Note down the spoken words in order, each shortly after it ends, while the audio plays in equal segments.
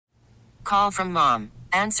Call from mom.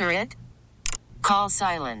 Answer it. Call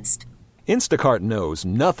silenced. Instacart knows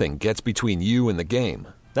nothing gets between you and the game.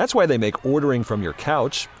 That's why they make ordering from your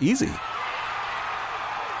couch easy.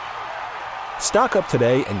 Stock up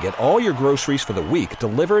today and get all your groceries for the week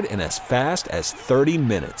delivered in as fast as 30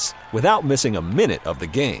 minutes without missing a minute of the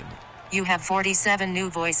game. You have 47 new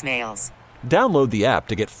voicemails. Download the app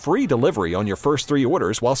to get free delivery on your first 3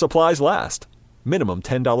 orders while supplies last. Minimum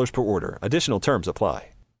 $10 per order. Additional terms apply.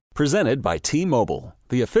 Presented by T-Mobile,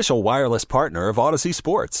 the official wireless partner of Odyssey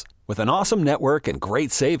Sports. With an awesome network and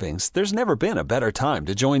great savings, there's never been a better time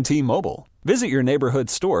to join T-Mobile. Visit your neighborhood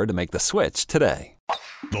store to make the switch today.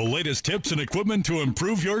 The latest tips and equipment to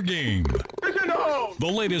improve your game.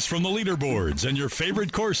 The latest from the leaderboards and your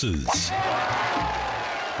favorite courses.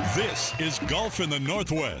 This is Golf in the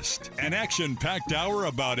Northwest, an action-packed hour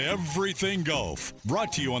about everything golf.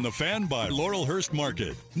 Brought to you on The Fan by Laurelhurst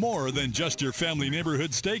Market. More than just your family neighborhood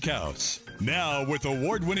steakhouse. Now with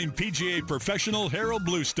award-winning PGA professional Harold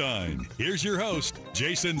Bluestein. Here's your host,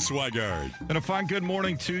 Jason Swigard. And a fine good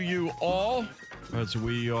morning to you all as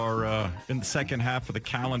we are in the second half of the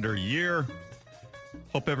calendar year.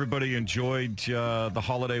 Hope everybody enjoyed the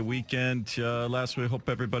holiday weekend last week. Hope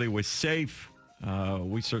everybody was safe.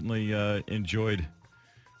 We certainly enjoyed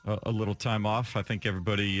a little time off. I think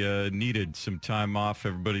everybody needed some time off.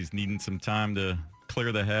 Everybody's needing some time to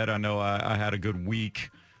clear the head. I know I had a good week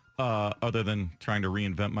other than trying to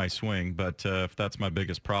reinvent my swing. But if that's my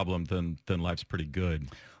biggest problem, then life's pretty good.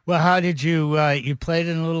 Well, how did you played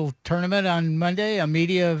in a little tournament on Monday, a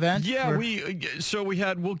media event? Yeah, there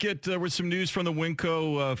was some news from the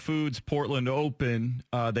Winco Foods Portland Open.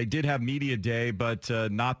 They did have media day, but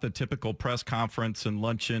not the typical press conference and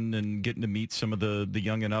luncheon and getting to meet some of the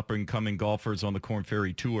young and up and coming golfers on the Korn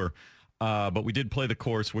Ferry Tour. But we did play the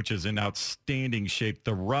course, which is in outstanding shape.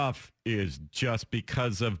 The rough is just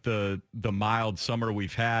because of the mild summer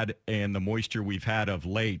we've had and the moisture we've had of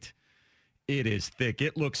late. It is thick.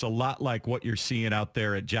 It looks a lot like what you're seeing out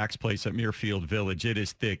there at Jack's Place at Muirfield Village. It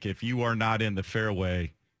is thick. If you are not in the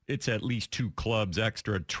fairway, it's at least 2 clubs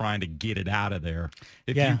extra trying to get it out of there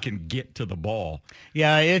if you can get to the ball.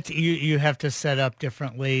 Yeah, you have to set up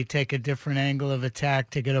differently, take a different angle of attack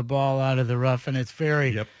to get a ball out of the rough, and it's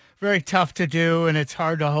very tough to do, and it's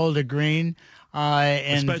hard to hold a green.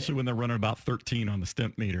 Especially when they're running about 13 on the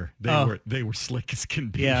stimp meter. They were slick as can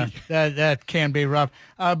be. Yeah, that can be rough.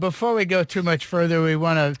 Before we go too much further, we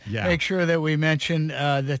want to make sure that we mention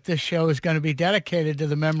that this show is going to be dedicated to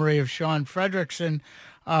the memory of Sean Fredrickson,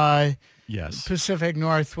 yes, Pacific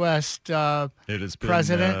Northwest it has been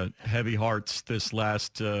president. Heavy hearts this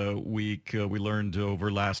last week. We learned over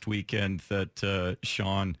last weekend that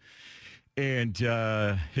Sean and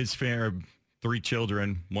his family, 3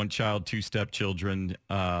 children, 1 child, 2 stepchildren,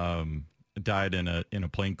 died in a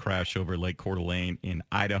plane crash over Lake Coeur d'Alene in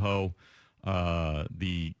Idaho.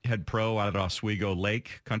 The head pro out at Oswego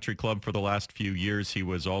Lake Country Club for the last few years. He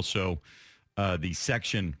was also the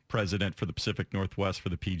section president for the Pacific Northwest for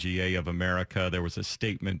the PGA of America. There was a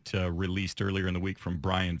statement released earlier in the week from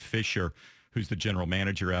Brian Fisher, who's the general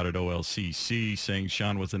manager out at OLCC, saying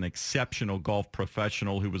Sean was an exceptional golf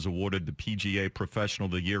professional who was awarded the PGA Professional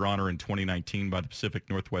of the Year honor in 2019 by the Pacific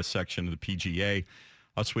Northwest section of the PGA.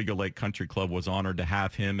 Oswego Lake Country Club was honored to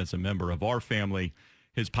have him as a member of our family.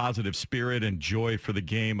 His positive spirit and joy for the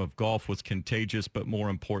game of golf was contagious, but more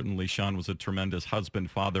importantly, Sean was a tremendous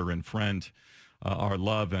husband, father, and friend. Our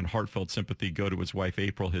love and heartfelt sympathy go to his wife,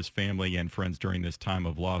 April, his family, and friends during this time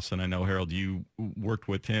of loss. And I know, Harold, you worked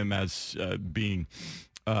with him as being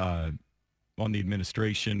on the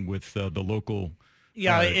administration with the local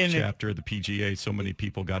chapter of the PGA. So many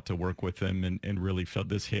people got to work with him and really felt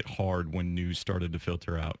this hit hard when news started to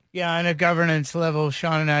filter out. Yeah, on a governance level,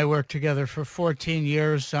 Sean and I worked together for 14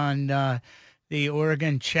 years on the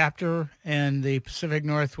Oregon chapter and the Pacific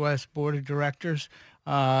Northwest Board of Directors.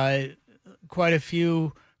 Quite a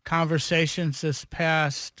few conversations this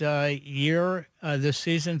past year. This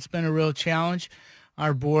season's been a real challenge.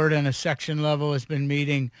 Our board on a section level has been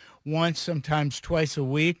meeting once, sometimes twice a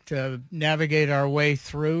week to navigate our way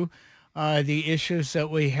through the issues that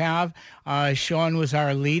we have. Sean was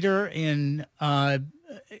our leader in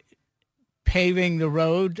paving the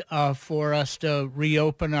road for us to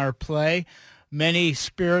reopen our play. Many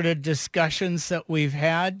spirited discussions that we've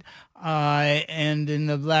had. And in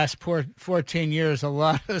the last 14 years, a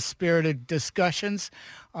lot of spirited discussions.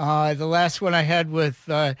 The last one I had with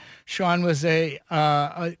Sean was a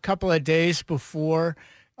couple of days before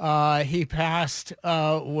he passed,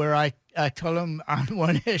 where I I told him on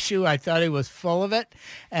one issue I thought he was full of it,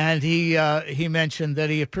 and he mentioned that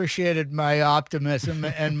he appreciated my optimism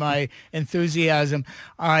and my enthusiasm.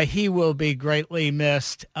 He will be greatly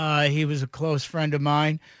missed. He was a close friend of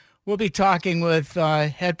mine. We'll be talking with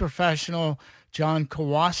head professional John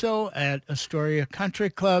Cawasso at Astoria Country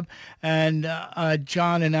Club, and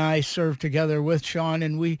John and I served together with Sean,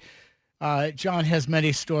 and John has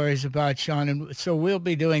many stories about Sean, and so we'll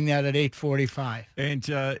be doing that at 8:45. And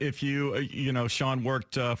if Sean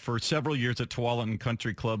worked for several years at Tualatin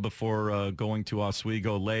Country Club before going to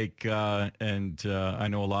Oswego Lake, and I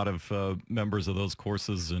know a lot of members of those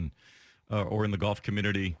courses and or in the golf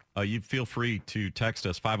community. You feel free to text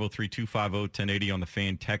us 503-250-1080 on the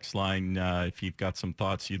Fan text line if you've got some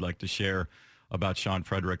thoughts you'd like to share about Sean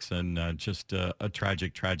Fredericks and just a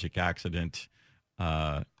tragic accident.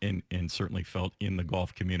 And certainly felt in the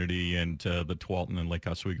golf community and the Tualatin and Lake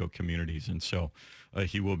Oswego communities. And so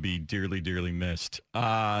he will be dearly, dearly missed.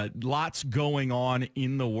 Lots going on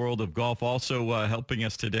in the world of golf. Also helping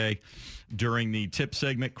us today during the tip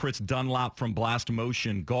segment, Chris Dunlop from Blast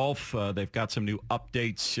Motion Golf. They've got some new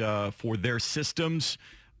updates for their systems,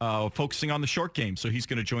 focusing on the short game. So he's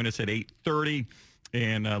going to join us at 8:30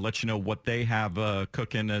 and let you know what they have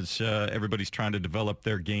cooking as everybody's trying to develop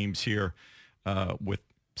their games here. With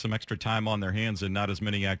some extra time on their hands and not as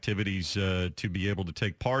many activities to be able to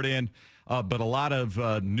take part in. But a lot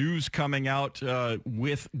of news coming out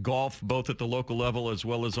with golf, both at the local level as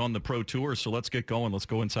well as on the Pro Tour. So let's get going. Let's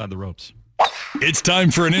go inside the ropes. It's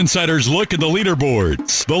time for an insider's look at the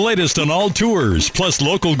leaderboards, the latest on all tours, plus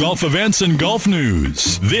local golf events and golf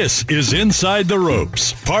news. This is Inside the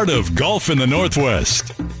Ropes, part of Golf in the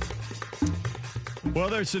Northwest. Well,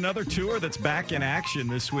 there's another tour that's back in action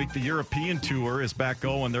this week. The European Tour is back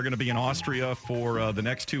going. They're going to be in Austria for the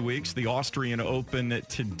next 2 weeks. The Austrian Open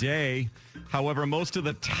today. However, most of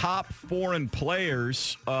the top foreign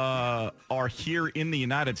players are here in the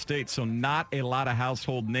United States, so not a lot of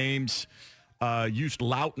household names. Joost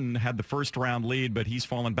Luiten had the first round lead, but he's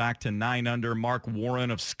fallen back to 9 under. Mark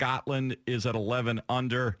Warren of Scotland is at 11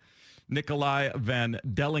 under. Nicolai van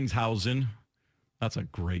Dellingshausen. That's a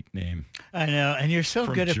great name. I know, and you're so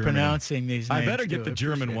good at pronouncing these names. I better get the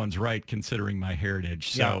German ones right, considering my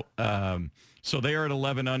heritage. So, so they are at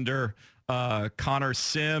 11 under. Connor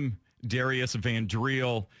Sim, Darius Van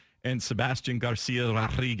Driel, and Sebastian Garcia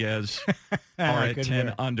Rodriguez are at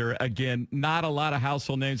 10 under. Again, not a lot of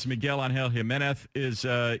household names. Miguel Angel Jimenez is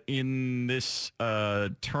in this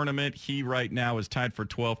tournament. He right now is tied for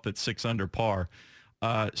 12th at 6 under par.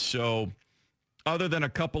 So other than a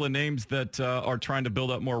couple of names that are trying to build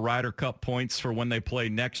up more Ryder Cup points for when they play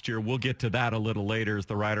next year, we'll get to that a little later as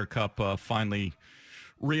the Ryder Cup finally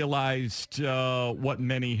realized what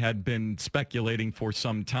many had been speculating for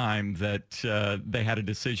some time, that they had a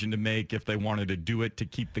decision to make if they wanted to do it to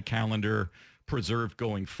keep the calendar preserved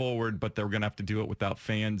going forward, but they were going to have to do it without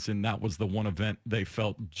fans, and that was the one event they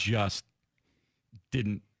felt just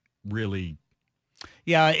didn't really...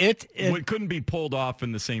 Yeah, it couldn't be pulled off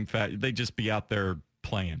in the same fashion. They'd just be out there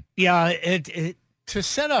playing. Yeah, it to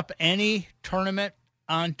set up any tournament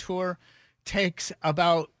on tour takes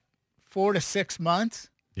about 4 to 6 months.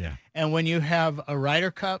 Yeah. And when you have a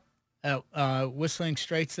Ryder Cup at Whistling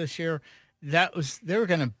Straits this year, they were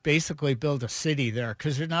going to basically build a city there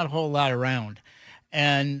because there's not a whole lot around.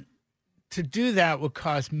 And to do that would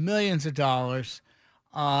cost millions of dollars.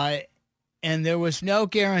 And there was no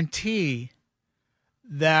guarantee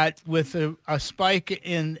that with a spike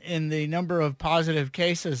in the number of positive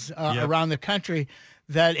cases around the country,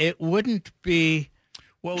 that it wouldn't be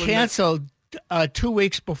canceled 2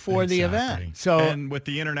 weeks before the event. So, and with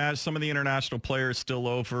the some of the international players still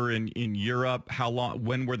over in Europe,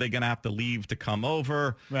 when were they going to have to leave to come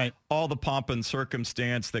over? Right. All the pomp and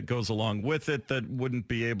circumstance that goes along with it that wouldn't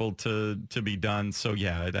be able to be done. So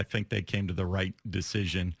yeah, I think they came to the right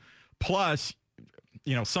decision. Plus,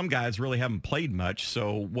 some guys really haven't played much.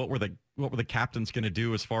 So what were the captains going to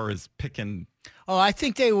do as far as picking? Oh, I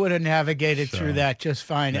think they would have navigated through that just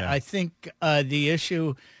fine. Yeah. I think the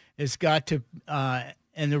issue has got to,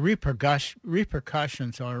 and the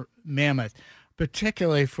repercussions are mammoth,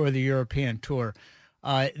 particularly for the European Tour.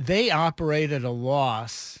 They operate at a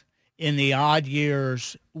loss in the odd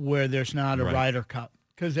years where there's not a Ryder Cup,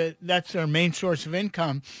 because that's their main source of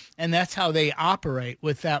income, and that's how they operate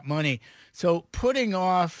with that money. So putting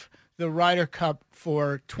off the Ryder Cup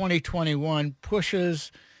for 2021 pushes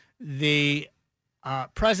the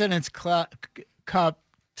President's Cup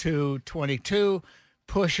to 22,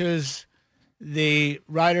 pushes the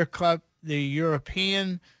Ryder Cup, the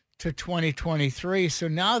European to 2023. So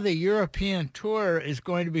now the European Tour is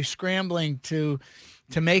going to be scrambling to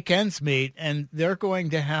make ends meet, and they're going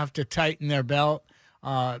to have to tighten their belt.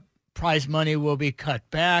 Prize money will be cut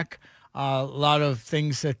back. A lot of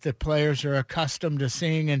things that the players are accustomed to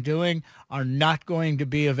seeing and doing are not going to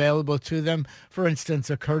be available to them. For instance,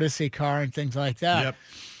 a courtesy car and things like that. Yep.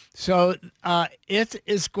 So it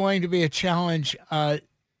is going to be a challenge.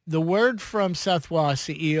 The word from Seth Waugh,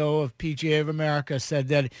 CEO of PGA of America, said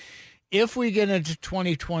that if we get into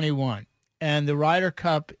 2021 and the Ryder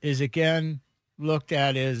Cup is again looked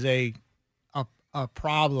at as a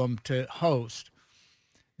problem to host,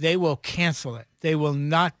 they will cancel it. They will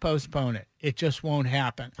not postpone it. It just won't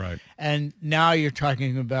happen. Right. And now you're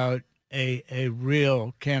talking about a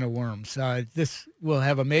real can of worms. This will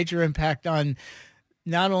have a major impact on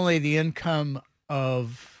not only the income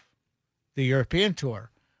of the European Tour,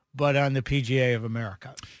 but on the PGA of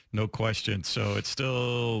America. No question. So it's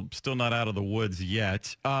still not out of the woods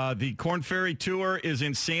yet. The Korn Ferry Tour is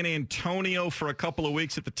in San Antonio for a couple of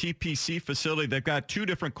weeks at the TPC facility. They've got 2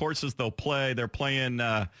 different courses they'll play. They're playing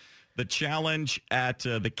the Challenge at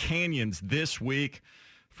the Canyons this week.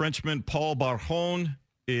 Frenchman Paul Barjon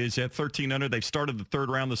is at 13 under. They've started the 3rd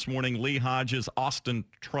round this morning. Lee Hodges, Austin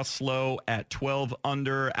Truslow at 12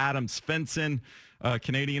 under. Adam Svensson,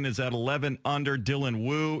 Canadian, is at 11 under. Dylan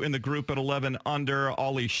Wu in the group at 11 under.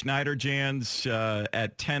 Ollie Schneiderjans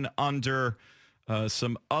at 10 under.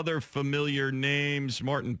 Some other familiar names.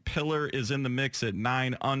 Martin Pillar is in the mix at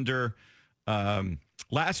 9 under.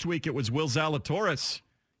 Last week it was Will Zalatoris.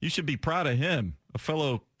 You should be proud of him, a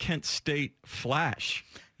fellow Kent State Flash.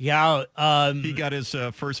 Yeah. He got his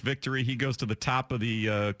first victory. He goes to the top of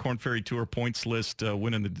the Korn Ferry Tour points list,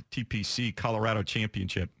 winning the TPC Colorado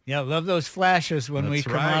Championship. Yeah, love those flashes when we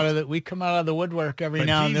come out of the woodwork every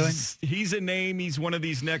now and then. He's a name. He's one of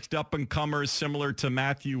these next up-and-comers, similar to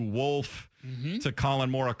Matthew Wolff, to Colin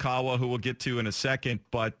Morikawa, who we'll get to in a second.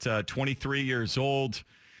 But 23 years old,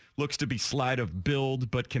 looks to be slight of build,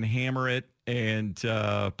 but can hammer it. And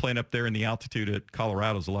playing up there in the altitude at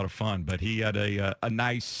Colorado is a lot of fun. But he had a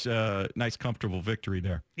nice, comfortable victory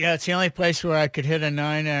there. Yeah, it's the only place where I could hit a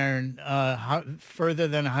 9-iron further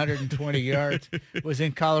than 120 yards. Was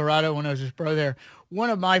in Colorado when I was his pro there. One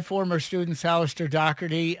of my former students, Alistair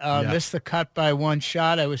Doherty, missed the cut by 1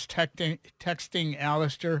 shot. I was texting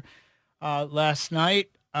Alistair last night.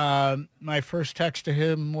 My first text to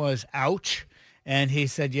him was, ouch. And he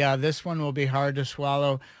said, yeah, this one will be hard to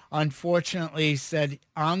swallow. Unfortunately, he said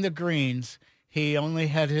on the greens, he only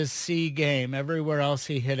had his C game. Everywhere else,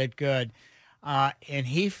 he hit it good. And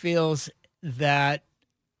he feels that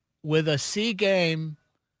with a C game,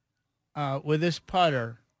 with his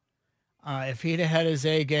putter, if he'd had his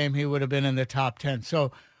A game, he would have been in the top 10.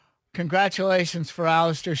 So congratulations for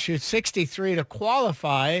Alistair. Shoots 63 to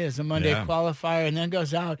qualify as a Monday qualifier, and then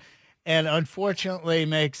goes out and unfortunately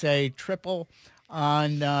makes a triple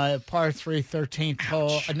on par 3, 13th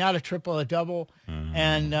hole. Not a triple, a double,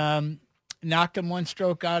 and knocked him 1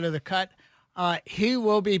 stroke out of the cut. He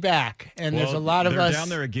will be back, and there's a lot of us down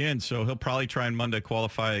there again, so he'll probably try and Monday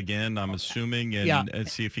qualify again, I'm assuming, and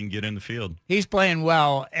see if he can get in the field. He's playing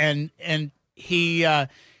well, and he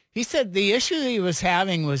said the issue that he was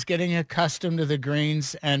having was getting accustomed to the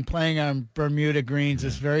greens, and playing on Bermuda greens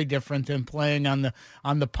is very different than playing on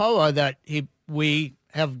the POA that we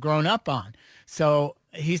have grown up on. So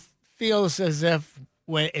he feels as if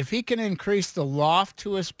if he can increase the loft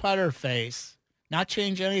to his putter face, not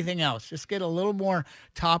change anything else, just get a little more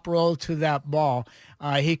top roll to that ball,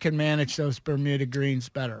 he can manage those Bermuda greens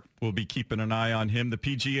better. We'll be keeping an eye on him. The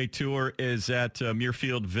PGA Tour is at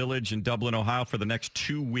Muirfield Village in Dublin, Ohio for the next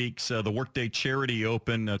 2 weeks. The Workday Charity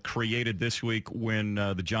Open created this week when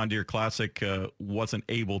the John Deere Classic wasn't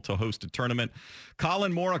able to host a tournament.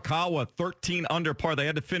 Colin Morikawa, 13 under par. They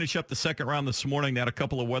had to finish up the second round this morning. They had a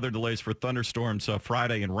couple of weather delays for thunderstorms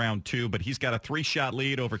Friday in round 2, but he's got a 3-shot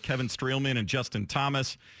lead over Kevin Streelman and Justin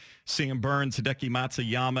Thomas. Sam Burns, Hideki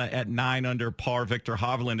Matsuyama at 9 under par. Victor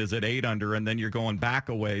Hovland is at 8 under, and then you're going back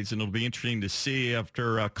a ways, and it'll be interesting to see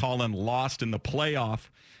after Colin lost in the playoff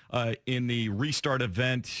in the restart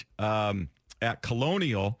event at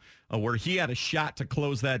Colonial, where he had a shot to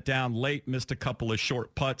close that down late, missed a couple of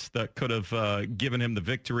short putts that could have given him the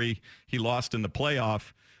victory. He lost in the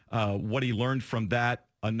playoff. What he learned from that,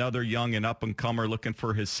 another young and up-and-comer looking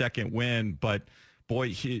for his second win, but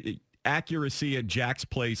boy, accuracy at Jack's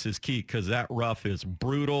Place is key because that rough is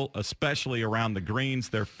brutal, especially around the greens.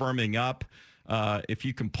 They're firming up. If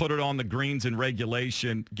you can put it on the greens in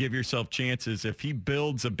regulation, give yourself chances. If he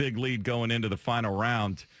builds a big lead going into the final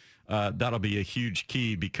round, that'll be a huge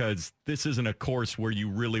key because this isn't a course where you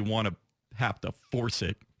really want to have to force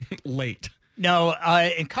it late. No,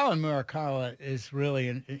 and Colin Morikawa is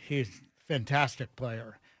really he's a fantastic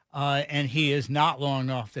player, and he is not long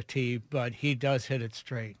off the tee, but he does hit it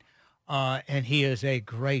straight. And he is a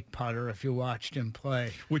great putter if you watched him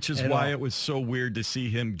play. Which is why it was so weird to see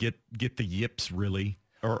him get the yips, really,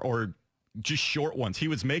 or just short ones. He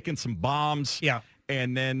was making some bombs, yeah,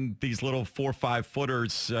 and then these little 4 or 5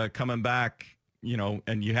 footers coming back,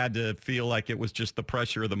 and you had to feel like it was just the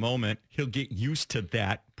pressure of the moment. He'll get used to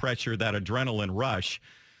that pressure, that adrenaline rush,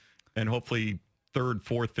 and hopefully third,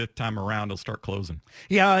 fourth, fifth time around, he'll start closing.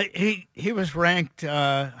 Yeah, he was ranked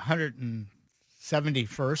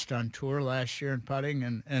 171st on tour last year in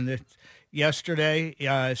putting, and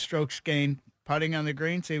yesterday strokes gained putting on the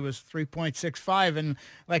greens, he was 3.65, and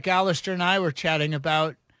like Alistair and I were chatting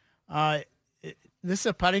about, this is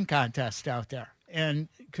a putting contest out there, and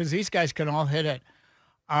because these guys can all hit it.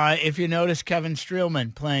 If you notice Kevin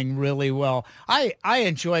Streelman playing really well, I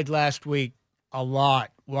enjoyed last week a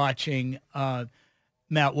lot watching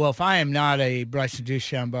Matt Wolff. I am not a Bryson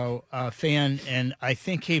DeChambeau fan, and I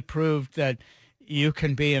think he proved that you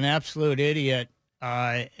can be an absolute idiot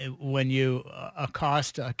when you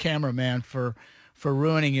accost a cameraman for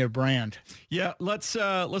ruining your brand. Yeah, let's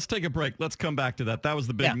take a break. Let's come back to that. That was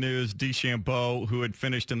the big news. DeChambeau, who had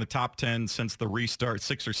finished in the top 10 since the restart,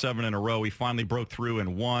 6 or 7 in a row. He finally broke through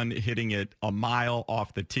and won, hitting it a mile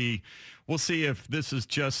off the tee. We'll see if this is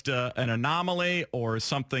just an anomaly or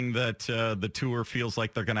something that the tour feels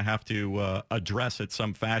like they're going to have to address in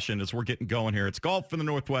some fashion as we're getting going here. It's Golf in the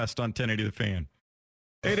Northwest on 1080 The Fan.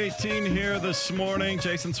 8:18 here this morning.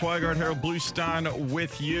 Jason Swigart, Harold Bluestein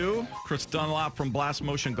with you. Chris Dunlop from Blast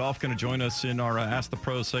Motion Golf going to join us in our Ask the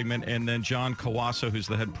Pro segment. And then John Kawaso, who's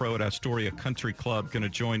the head pro at Astoria Country Club, going to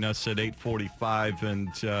join us at 8:45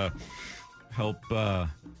 and help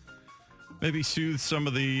maybe soothe some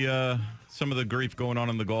of the grief going on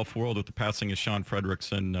in the golf world with the passing of Sean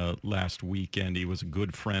Fredrickson last weekend. He was a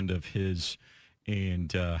good friend of his,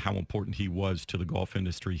 and how important he was to the golf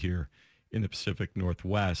industry here in the Pacific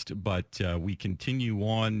Northwest. But we continue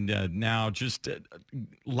on now. Just a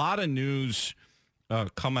lot of news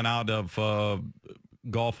coming out of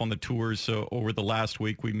golf on the tours over the last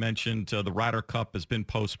week. We mentioned the Ryder Cup has been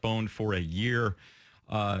postponed for a year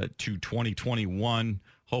to 2021,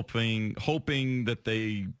 hoping that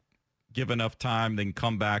they give enough time, they can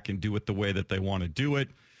come back and do it the way that they want to do it.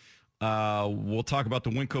 We'll talk about the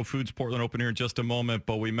Winco Foods Portland Open here in just a moment,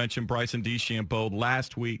 but we mentioned Bryson DeChambeau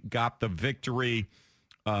last week got the victory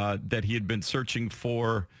that he had been searching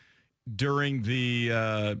for during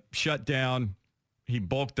the shutdown. He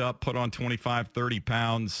bulked up, put on 25, 30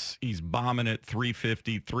 pounds. He's bombing at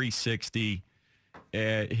 350, 360.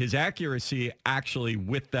 His accuracy actually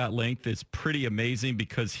with that length is pretty amazing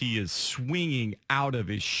because he is swinging out of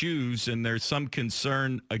his shoes, and there's some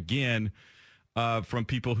concern again from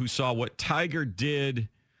people who saw what Tiger did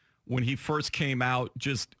when he first came out,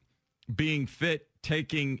 just being fit,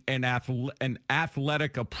 taking an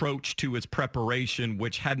athletic approach to his preparation,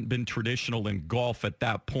 which hadn't been traditional in golf at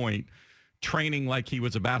that point, training like he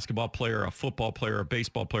was a basketball player, a football player, a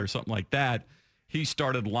baseball player, something like that. He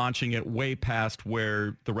started launching it way past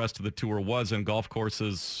where the rest of the tour was, and golf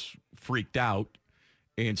courses freaked out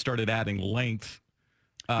and started adding length.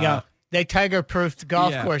 They Tiger-proofed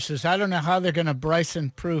golf courses. I don't know how they're going to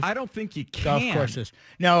Bryson-proof. I don't think you can. Golf courses.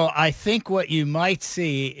 No, I think what you might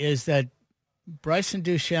see is that Bryson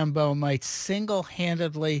DeChambeau might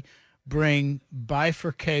single-handedly bring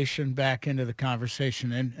bifurcation back into the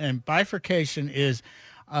conversation. And bifurcation is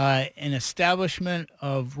an establishment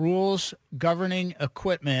of rules governing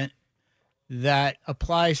equipment that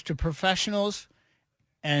applies to professionals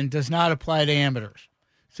and does not apply to amateurs.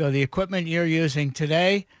 So the equipment you're using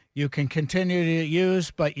today, you can continue to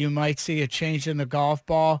use, but you might see a change in the golf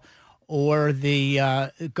ball or the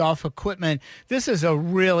golf equipment. This is a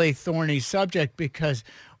really thorny subject because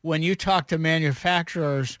when you talk to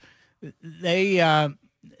manufacturers, they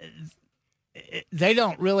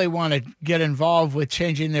don't really want to get involved with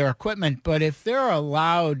changing their equipment. But if they're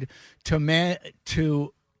allowed to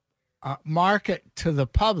market to the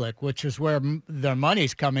public, which is where their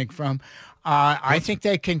money's coming from, I think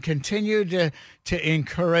they can continue to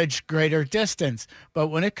encourage greater distance. But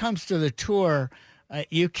when it comes to the tour,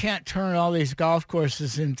 you can't turn all these golf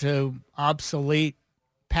courses into obsolete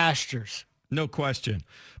pastures. No question.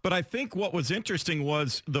 But I think what was interesting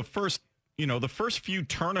was the first few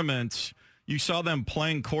tournaments, you saw them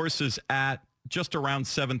playing courses at just around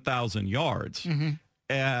 7,000 yards.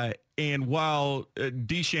 Mm-hmm. And while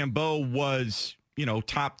DeChambeau was,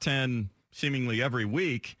 top 10 seemingly every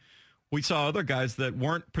week, we saw other guys that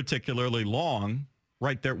weren't particularly long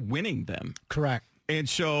right there winning them. Correct. And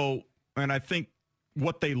so, and I think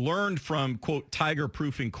what they learned from, quote,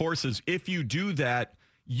 tiger-proofing courses, if you do that,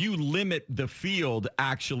 you limit the field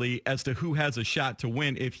actually as to who has a shot to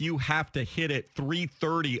win. If you have to hit it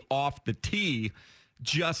 330 off the tee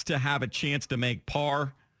just to have a chance to make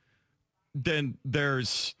par, then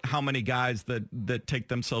there's how many guys that take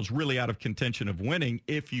themselves really out of contention of winning.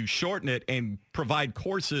 If you shorten it and provide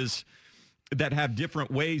courses that have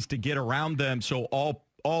different ways to get around them, so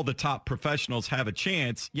all the top professionals have a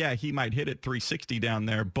chance, yeah, he might hit it 360 down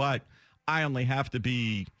there, but I only have to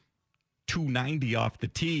be 290 off the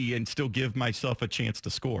tee and still give myself a chance to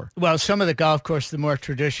score. Well, some of the golf courses, the more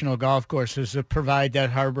traditional golf courses that provide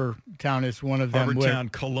that, Harbor Town is one of them. Harbor Town,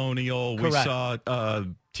 Colonial. Correct. We saw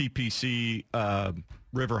TPC,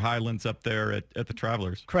 River Highlands up there at the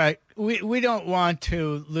Travelers. Correct. We don't want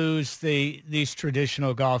to lose these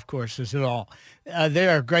traditional golf courses at all. They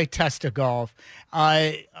are a great test of golf.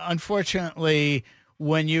 Unfortunately,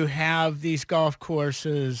 when you have these golf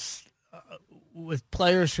courses with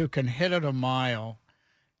players who can hit it a mile,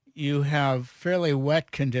 you have fairly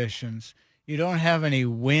wet conditions, you don't have any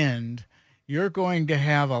wind, you're going to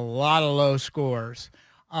have a lot of low scores.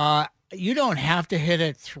 You don't have to hit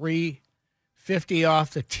it 350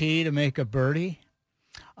 off the tee to make a birdie.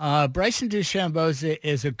 Bryson DeChambeau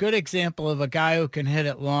is a good example of a guy who can hit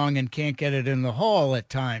it long and can't get it in the hole at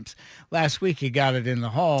times. Last week he got it in the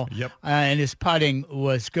hole, Yep. And his putting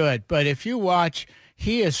was good. But if you watch,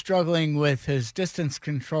 he is struggling with his distance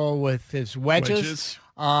control with his wedges.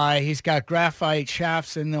 He's got graphite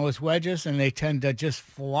shafts in those wedges, and they tend to just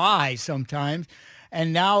fly sometimes.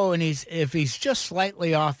 And now if he's just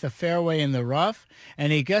slightly off the fairway in the rough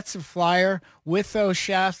and he gets a flyer with those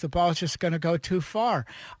shafts, the ball's just going to go too far.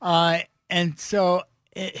 And so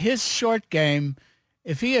his short game,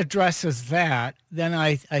 if he addresses that, then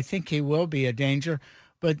I think he will be a danger.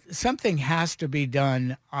 But something has to be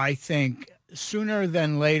done, I think, sooner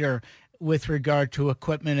than later with regard to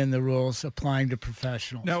equipment and the rules applying to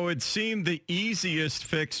professionals. Now, it would seem the easiest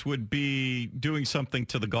fix would be doing something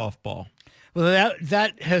to the golf ball. Well,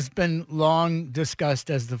 that has been long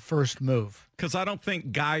discussed as the first move. Because I don't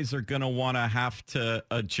think guys are going to want to have to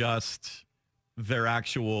adjust their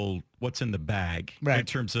actual what's in the bag. Right. In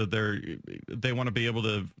terms of they want to be able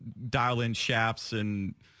to dial in shafts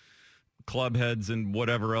and club heads and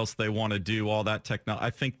whatever else they want to do, all that technology. I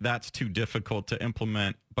think that's too difficult to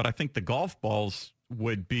implement. But I think the golf balls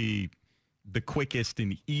would be the quickest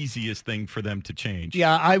and easiest thing for them to change.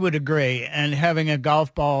 Yeah, I would agree. And having a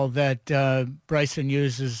golf ball that Bryson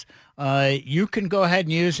uses, you can go ahead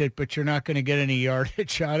and use it, but you're not going to get any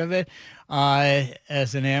yardage out of it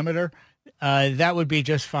as an amateur. That would be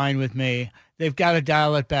just fine with me. They've got to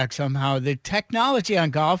dial it back somehow. The technology on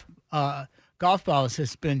golf balls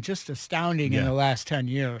has been just astounding in the last 10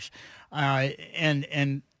 years. And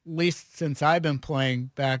at least since I've been playing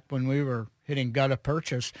back when we were hitting gutta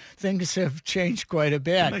purchase, things have changed quite a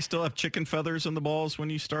bit. Didn't they still have chicken feathers in the balls when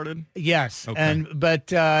you started? Yes. Okay. But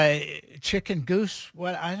chicken goose,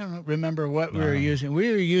 I don't remember what we were using.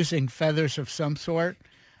 We were using feathers of some sort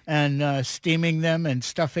and steaming them and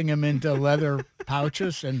stuffing them into leather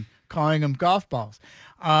pouches and calling them golf balls.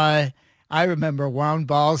 I remember wound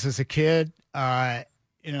balls as a kid. I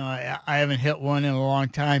haven't hit one in a long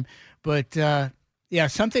time, but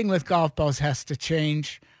something with golf balls has to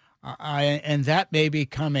change. And that may be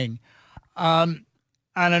coming. On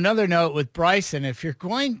another note with Bryson, if you're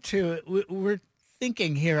going to, we're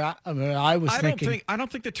thinking here, I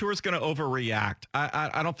don't think the tour is going to overreact.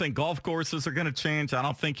 I don't think golf courses are going to change. I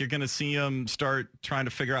don't think you're going to see them start trying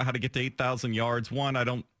to figure out how to get to 8,000 yards. Well,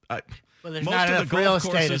 there's most not of enough the real golf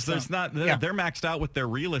estate. courses, they're maxed out with their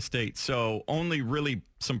real estate. So only really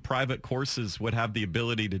some private courses would have the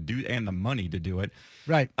ability to do and the money to do it.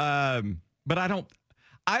 Right. But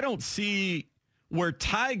I don't see where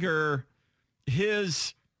Tiger,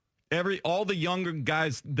 all the younger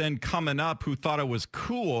guys then coming up who thought it was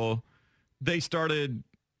cool,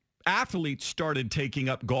 athletes started taking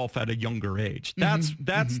up golf at a younger age.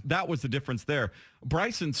 That was the difference there.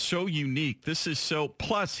 Bryson's so unique.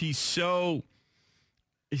 Plus his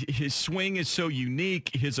swing is so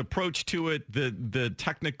unique. His approach to it, the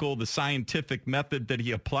technical, the scientific method that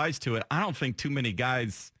he applies to it. I don't think too many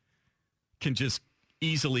guys can just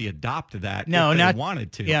easily adopt that if they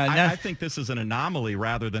wanted to. Yeah, I think this is an anomaly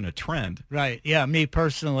rather than a trend. Right. Yeah, me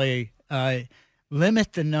personally,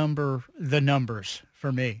 limit the numbers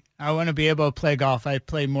for me. I want to be able to play golf. I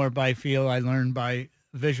play more by feel. I learn by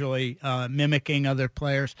visually mimicking other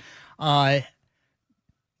players.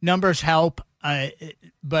 Numbers help,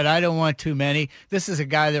 but I don't want too many. This is a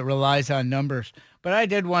guy that relies on numbers. But I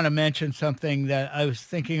did want to mention something that I was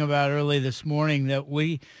thinking about early this morning, that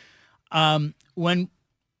when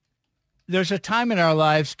there's a time in our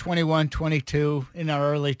lives, 21, 22, in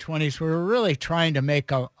our early 20s, where we're really trying to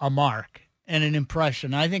make a mark and an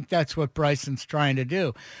impression. I think that's what Bryson's trying to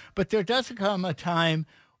do. But there does come a time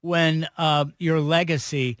when your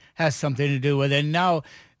legacy has something to do with it. And now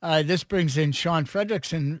this brings in Sean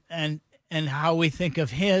Fredrickson and how we think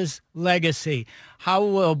of his legacy. How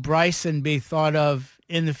will Bryson be thought of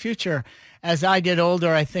in the future? As I get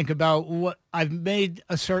older, I think about what I've made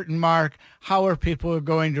a certain mark. How are people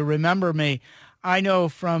going to remember me? I know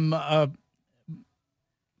from,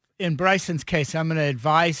 in Bryson's case, I'm going to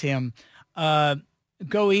advise him,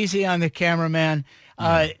 go easy on the cameraman.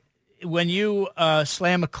 When you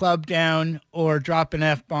slam a club down or drop an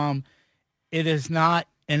F-bomb, it is not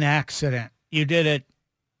an accident. You did it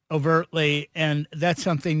overtly, and that's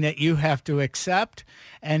something that you have to accept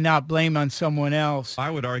and not blame on someone else. I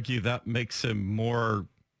would argue that makes him more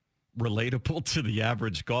relatable to the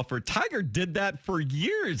average golfer. Tiger did that for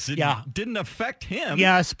years. It didn't affect him.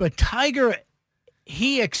 Yes, but Tiger,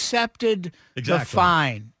 he accepted the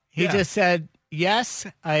fine. He just said, yes,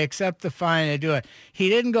 I accept the fine. I do it. He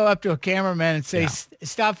didn't go up to a cameraman and say,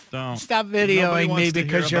 stop videoing me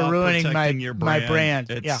because you're ruining my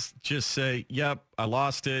brand. It's just say, yep, I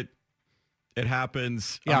lost it. It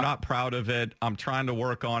happens. I'm not proud of it. I'm trying to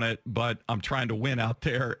work on it, but I'm trying to win out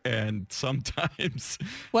there. And sometimes.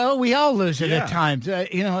 Well, we all lose it at times.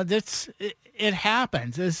 It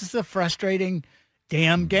happens. This is a frustrating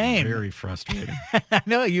damn game. Very frustrating. I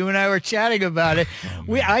know, you and I were chatting about it.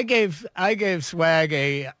 I gave Swag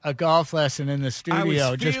a golf lesson in the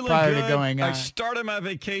studio just prior to going on. I started my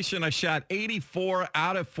vacation. I shot 84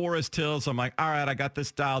 out at Forest Hills. I'm like, all right, I got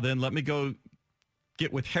this dialed in. Let me go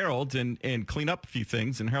get with Harold and clean up a few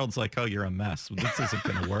things. And Harold's like, oh, you're a mess. Well, this isn't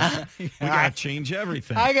going to work. We got to change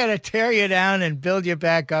everything. I got to tear you down and build you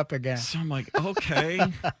back up again. So I'm like, okay.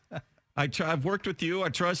 I've worked with you. I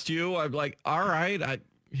trust you. I'm like, all right.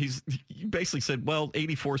 You basically said, well,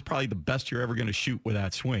 84 is probably the best you're ever going to shoot with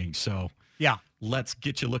that swing. So let's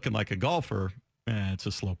get you looking like a golfer. It's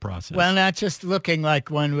a slow process. Well, not just looking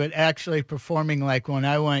like one, but actually performing like one.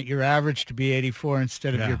 I want your average to be 84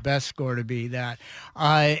 instead of your best score to be that.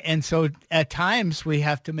 And so at times we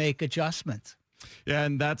have to make adjustments. Yeah,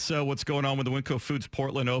 and that's what's going on with the Winco Foods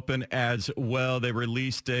Portland Open as well. They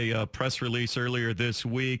released a press release earlier this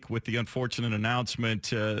week with the unfortunate announcement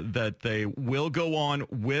that they will go on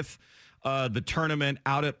with the tournament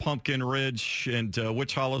out at Pumpkin Ridge, and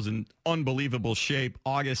Witch Hollow's in unbelievable shape,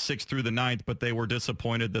 August 6th through the 9th, but they were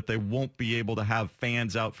disappointed that they won't be able to have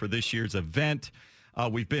fans out for this year's event.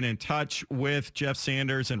 We've been in touch with Jeff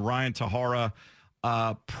Sanders and Ryan Tahara.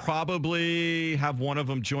 Probably have one of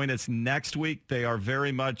them join us next week. They are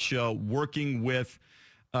very much working with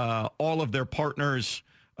all of their partners,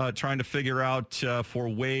 trying to figure out for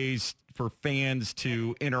ways for fans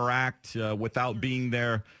to interact without being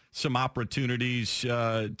there. Some opportunities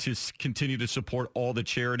to continue to support all the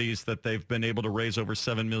charities that they've been able to raise over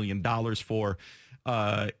 $7 million for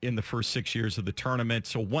in the first 6 years of the tournament.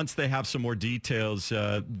 So once they have some more details,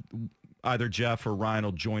 either Jeff or Ryan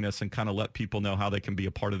will join us and kind of let people know how they can be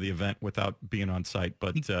a part of the event without being on site.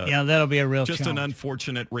 But that'll be a real just challenge. An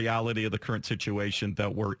unfortunate reality of the current situation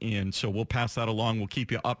that we're in. So we'll pass that along. We'll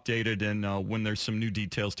keep you updated. And when there's some new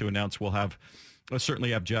details to announce, we'll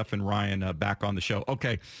certainly have Jeff and Ryan back on the show.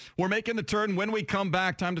 Okay, we're making the turn. When we come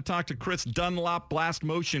back, time to talk to Chris Dunlop, Blast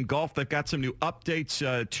Motion Golf. They've got some new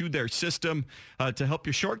updates to their system to help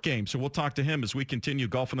your short game. So we'll talk to him as we continue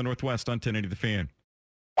Golf in the Northwest on 1080 The Fan.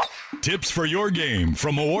 Tips for your game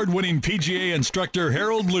from award-winning PGA instructor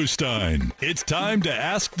Harold Bluestein. It's time to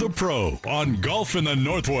Ask the Pro on Golf in the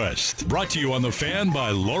Northwest. Brought to you on The Fan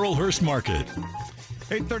by Laurelhurst Market.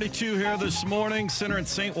 8:32 here this morning. Center and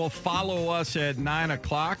Saint will follow us at 9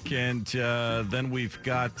 o'clock, and then we've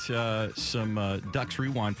got some Ducks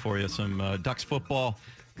Rewind for you, some Ducks football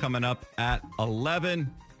coming up at 11.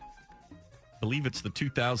 I believe it's the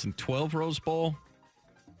 2012 Rose Bowl.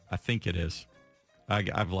 I think it is.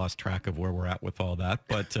 I've lost track of where we're at with all that,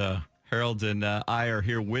 but Harold and I are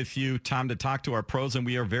here with you. Time to talk to our pros, and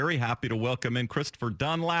we are very happy to welcome in Christopher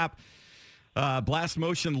Dunlap, Blast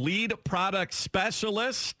Motion lead product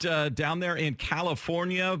specialist down there in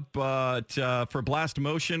California. But for Blast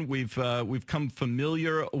Motion, we've come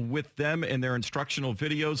familiar with them and their instructional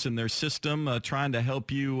videos and their system, trying to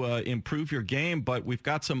help you improve your game. But we've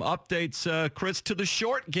got some updates, Chris, to the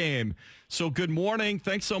short game. So good morning.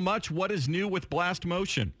 Thanks so much. What is new with Blast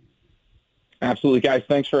Motion? Absolutely, guys.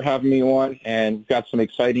 Thanks for having me on. And we've got some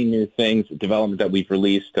exciting new things, development that we've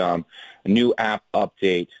released, a new app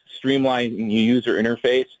update, streamlining user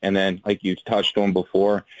interface, and then, like you touched on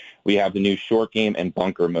before, we have the new short game and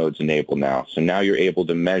bunker modes enabled now. So now you're able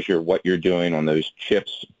to measure what you're doing on those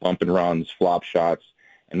chips, bump and runs, flop shots,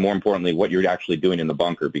 and more importantly, what you're actually doing in the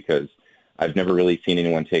bunker, because I've never really seen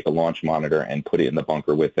anyone take a launch monitor and put it in the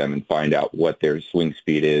bunker with them and find out what their swing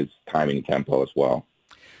speed is, timing, and tempo as well.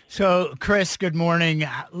 So, Chris, good morning.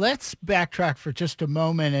 Let's backtrack for just a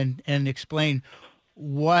moment and explain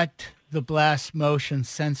what the Blast Motion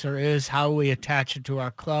sensor is, how we attach it to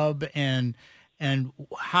our club, and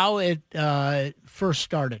how it first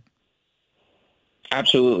started.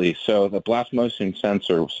 Absolutely. So the Blast Motion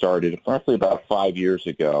sensor started roughly about 5 years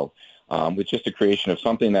ago with just the creation of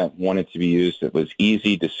something that wanted to be used that was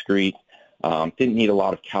easy, discreet, didn't need a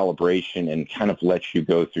lot of calibration, and kind of lets you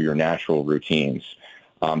go through your natural routines.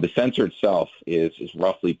 The sensor itself is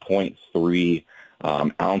roughly 0.3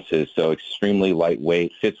 ounces, so extremely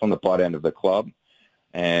lightweight, fits on the butt end of the club,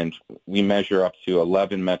 and we measure up to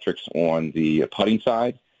 11 metrics on the putting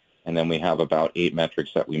side, and then we have about 5 to 8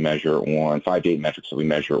 metrics that we measure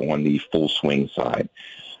on the full swing side.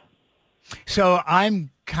 So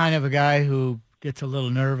I'm kind of a guy who gets a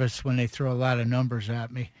little nervous when they throw a lot of numbers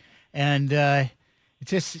at me, and it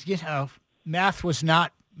just, math was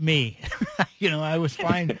not me. I was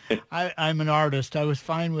fine. I'm an artist. I was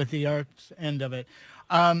fine with the arts end of it.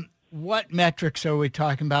 What metrics are we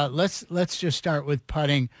talking about? Let's just start with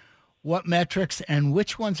putting. What metrics and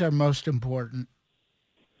which ones are most important?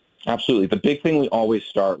 Absolutely. The big thing we always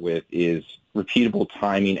start with is repeatable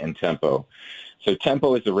timing and tempo. So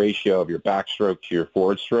tempo is the ratio of your backstroke to your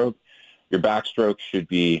forward stroke. Your backstroke should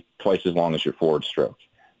be twice as long as your forward stroke.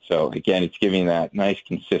 So again, it's giving that nice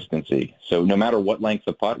consistency. So no matter what length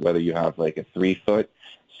of putt, whether you have like a 3-foot,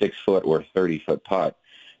 6-foot, or 30-foot putt,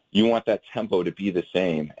 you want that tempo to be the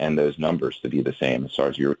same and those numbers to be the same as far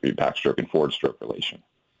as your backstroke and forward stroke relation.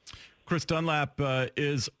 Chris Dunlap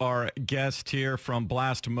is our guest here from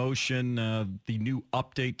Blast Motion, the new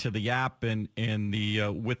update to the app and the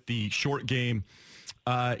with the short game.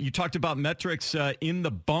 You talked about metrics in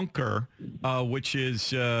the bunker, which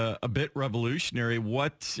is a bit revolutionary.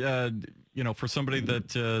 What, for somebody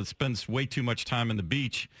that spends way too much time on the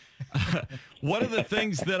beach, what are the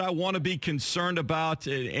things that I want to be concerned about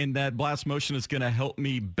and that Blast Motion is going to help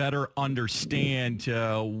me better understand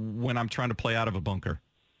when I'm trying to play out of a bunker?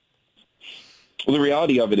 Well, the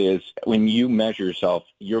reality of it is when you measure yourself,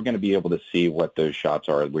 you're going to be able to see what those shots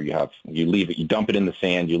are where you leave it, you dump it in the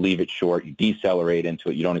sand, you leave it short, you decelerate into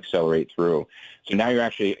it, you don't accelerate through. So now you're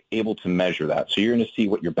actually able to measure that. So you're going to see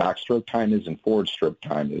what your backstroke time is and forward stroke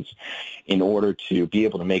time is in order to be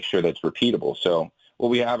able to make sure that's repeatable. So what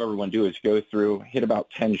we have everyone do is go through, hit about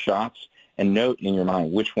 10 shots, and note in your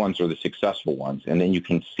mind which ones are the successful ones. And then you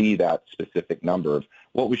can see that specific number of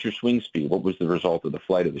what was your swing speed, what was the result of the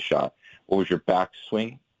flight of the shot, what was your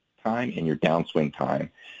backswing time and your downswing time.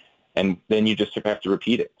 And then you just have to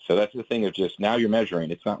repeat it. So that's the thing of just now you're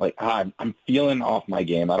measuring. It's not like, I'm feeling off my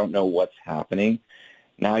game. I don't know what's happening.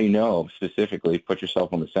 Now you know specifically, put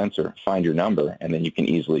yourself on the sensor, find your number, and then you can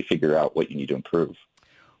easily figure out what you need to improve.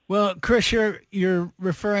 Well, Chris, you're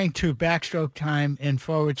referring to backstroke time and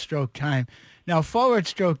forward stroke time. Now, forward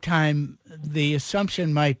stroke time, the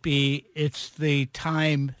assumption might be it's the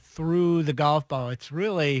time through the golf ball. It's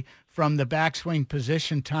really from the backswing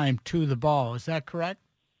position time to the ball. Is that correct?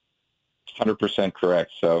 100%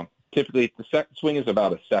 correct. So typically the second swing is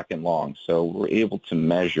about a second long. So we're able to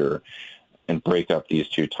measure and break up these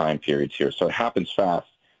two time periods here. So it happens fast.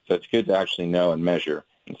 So it's good to actually know and measure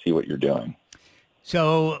and see what you're doing.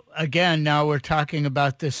 So again, now we're talking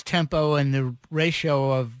about this tempo and the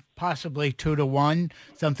ratio of possibly 2-to-1,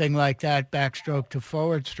 something like that, backstroke to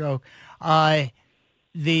forward stroke.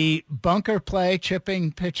 The bunker play,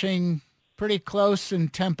 chipping, pitching, pretty close in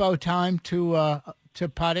tempo time to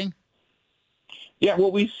putting? Yeah,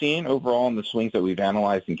 what we've seen overall in the swings that we've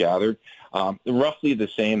analyzed and gathered, roughly the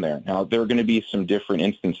same there. Now, there are going to be some different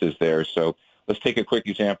instances there. So let's take a quick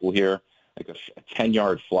example here, like a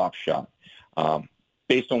 10-yard flop shot.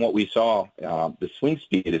 Based on what we saw, the swing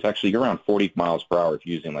speed is actually around 40 miles per hour if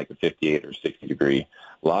using like a 58 or 60-degree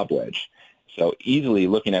lob wedge. So easily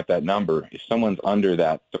looking at that number, if someone's under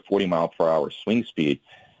the 40 mile per hour swing speed,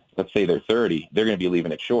 let's say they're 30, they're going to be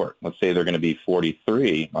leaving it short. Let's say they're going to be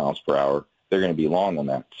 43 miles per hour, they're going to be long on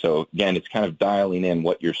that. So again, it's kind of dialing in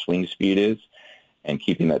what your swing speed is and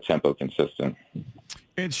keeping that tempo consistent.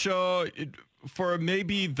 And so for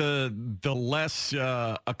maybe the less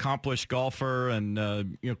accomplished golfer and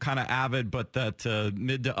kind of avid, but that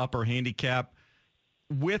mid to upper handicap,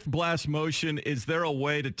 with Blast Motion, is there a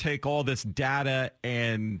way to take all this data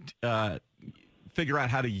and figure out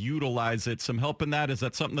how to utilize it? Some help in that? Is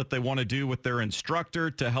that something that they want to do with their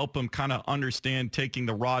instructor to help them kind of understand taking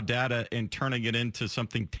the raw data and turning it into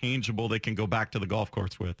something tangible they can go back to the golf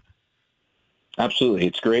course with? Absolutely.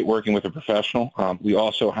 It's great working with a professional. We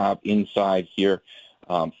also have inside here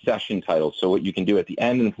session titles. So what you can do at the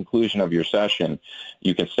end and the conclusion of your session,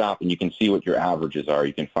 you can stop and you can see what your averages are.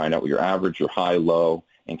 You can find out what your average, your high, low,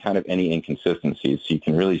 and kind of any inconsistencies. So you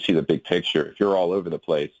can really see the big picture. If you're all over the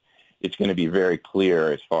place, it's going to be very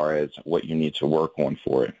clear as far as what you need to work on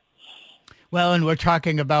for it. Well, and we're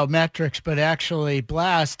talking about metrics, but actually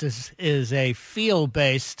Blast is a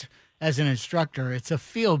field-based, as an instructor, it's a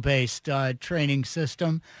field-based training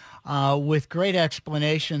system with great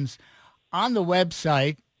explanations. On the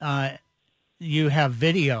website, you have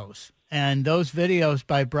videos, and those videos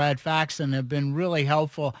by Brad Faxon have been really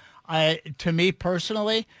helpful to me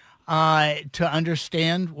personally to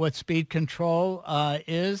understand what speed control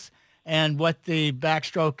is and what the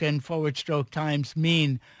backstroke and forward stroke times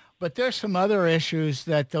mean. But there's some other issues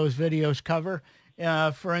that those videos cover.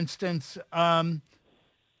 For instance,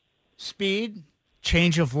 speed,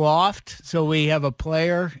 change of loft. So we have a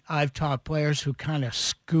player, I've taught players who kind of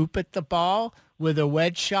scoop at the ball with a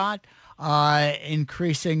wedge shot,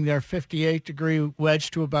 increasing their 58-degree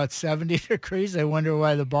wedge to about 70 degrees. I wonder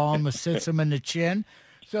why the ball almost hits them in the chin.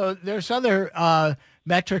 So there's other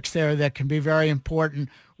metrics there that can be very important.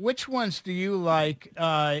 Which ones do you like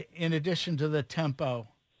in addition to the tempo?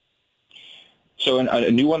 So a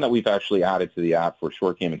new one that we've actually added to the app for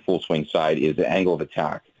short game and full swing side is the angle of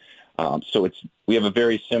attack. So we have a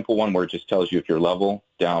very simple one where it just tells you if you're level,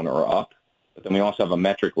 down, or up. But then we also have a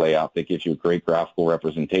metric layout that gives you a great graphical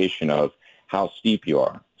representation of how steep you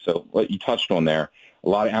are. So what you touched on there, a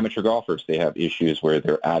lot of amateur golfers, they have issues where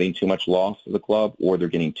they're adding too much loft to the club or they're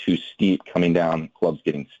getting too steep coming down, the club's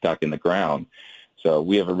getting stuck in the ground. So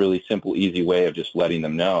we have a really simple, easy way of just letting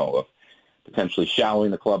them know of potentially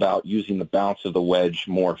shallowing the club out, using the bounce of the wedge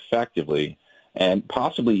more effectively, and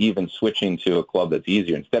possibly even switching to a club that's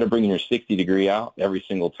easier. Instead of bringing your 60-degree out every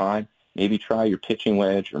single time, maybe try your pitching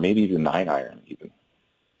wedge or maybe even 9-iron even.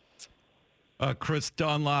 Chris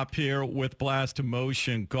Dunlop here with Blast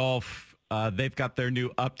Motion Golf. They've got their new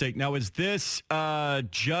update. Now, is this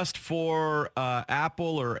just for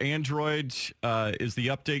Apple or Android? Is the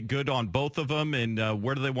update good on both of them? And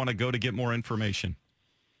where do they want to go to get more information?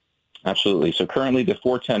 Absolutely. So currently the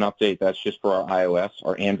 4.10 update, that's just for our iOS.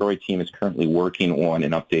 Our Android team is currently working on an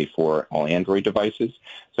update for all Android devices.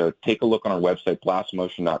 So take a look on our website,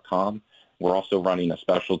 blastmotion.com. We're also running a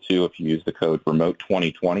special, too, if you use the code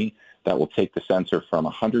REMOTE2020. That will take the sensor from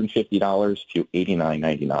 $150 to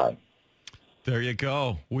 $89.99. There you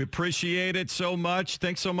go. We appreciate it so much.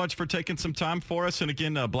 Thanks so much for taking some time for us. And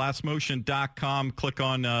again, blastmotion.com. Click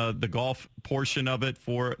on the golf portion of it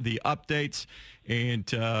for the updates. And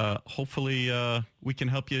hopefully we can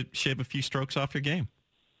help you shave a few strokes off your game.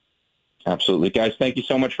 Absolutely. Guys, thank you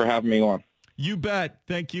so much for having me on. You bet.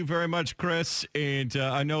 Thank you very much, Chris. And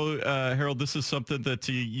I know, Harold, this is something that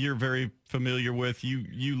you're very familiar with.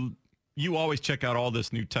 You always check out all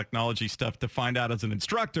this new technology stuff to find out as an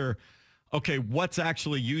instructor, okay, what's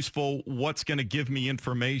actually useful, what's going to give me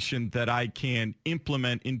information that I can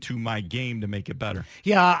implement into my game to make it better.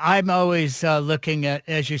 Yeah, I'm always looking at,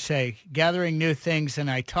 as you say, gathering new things, and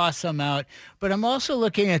I toss them out. But I'm also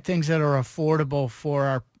looking at things that are affordable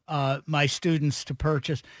for my students to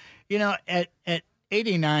purchase. You know, at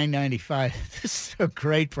 $89.95, this is a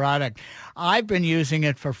great product. I've been using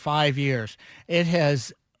it for 5 years. It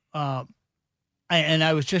has... and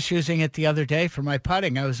I was just using it the other day for my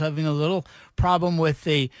putting. I was having a little problem with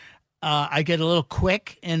I get a little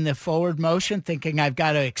quick in the forward motion, thinking I've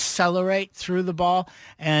got to accelerate through the ball.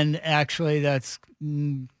 And actually that's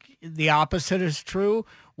the opposite is true,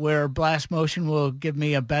 where Blast Motion will give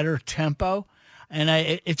me a better tempo. And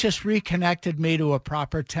it just reconnected me to a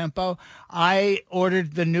proper tempo. I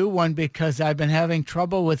ordered the new one because I've been having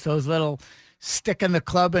trouble with those little sticking the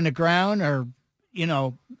club in the ground or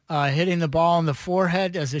hitting the ball on the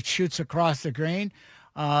forehead as it shoots across the green,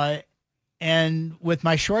 and with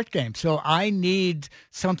my short game. So I need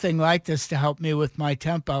something like this to help me with my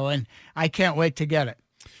tempo, and I can't wait to get it.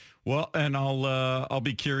 Well, and I'll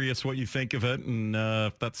be curious what you think of it, and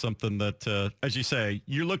if that's something that, as you say,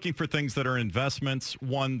 you're looking for things that are investments,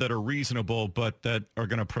 one that are reasonable, but that are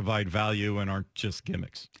going to provide value and aren't just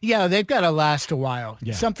gimmicks. Yeah, they've got to last a while.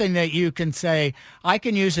 Yeah. Something that you can say, I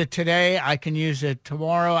can use it today, I can use it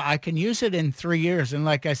tomorrow, I can use it in 3 years. And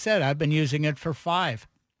like I said, I've been using it for 5.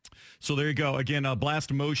 So there you go. Again,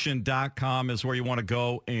 blastmotion.com is where you want to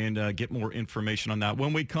go and get more information on that.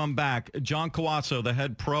 When we come back, John Cawasso, the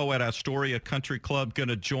head pro at Astoria Country Club, going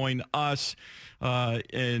to join us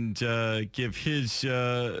and give his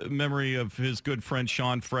memory of his good friend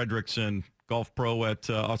Sean Fredrickson, golf pro at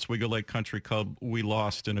Oswego Lake Country Club. We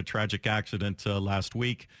lost in a tragic accident last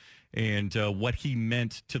week, and what he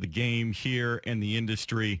meant to the game here and the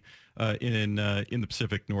industry in the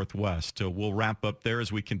Pacific Northwest. We'll wrap up there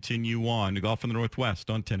as we continue on to Golf in the Northwest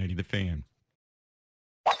on 1080 The Fan.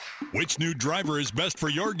 Which new driver is best for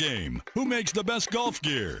your game? Who makes the best golf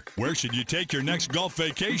gear? Where should you take your next golf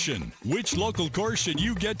vacation? Which local course should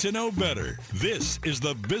you get to know better? This is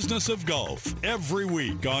the Business of Golf every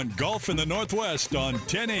week on Golf in the Northwest on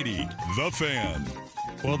 1080 The Fan.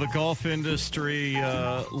 Well, the golf industry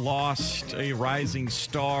lost a rising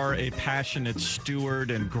star, a passionate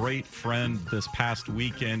steward, and great friend this past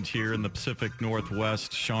weekend here in the Pacific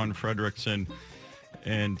Northwest. Sean Fredrickson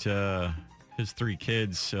and his 3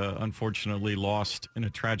 kids unfortunately lost in a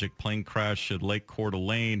tragic plane crash at Lake Coeur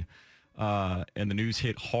d'Alene. And the news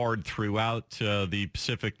hit hard throughout the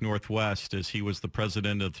Pacific Northwest as he was the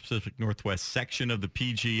president of the Pacific Northwest section of the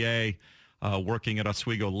PGA. Working at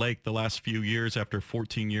Oswego Lake the last few years. After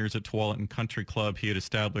 14 years at Tualatin Country Club, he had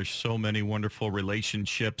established so many wonderful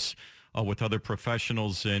relationships with other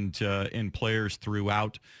professionals and players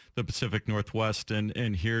throughout the Pacific Northwest,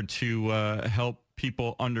 and here to help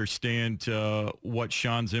people understand what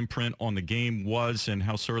Sean's imprint on the game was and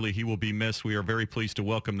how sorely he will be missed. We are very pleased to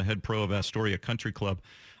welcome the head pro of Astoria Country Club,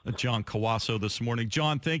 John Cawasso, this morning.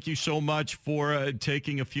 John, thank you so much for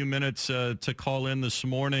taking a few minutes to call in this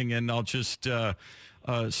morning, and I'll just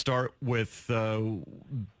start with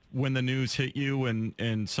when the news hit you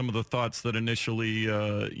and some of the thoughts that initially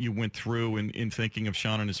you went through in thinking of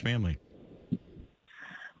Sean and his family.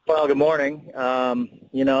 Well, good morning.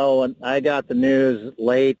 When I got the news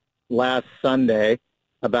late last Sunday,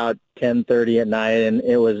 about 10:30 at night, and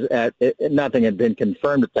it was nothing had been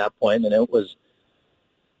confirmed at that point, and it was,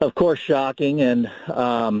 of course, shocking, and,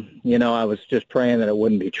 I was just praying that it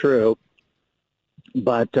wouldn't be true.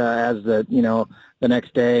 But as the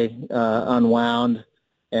next day unwound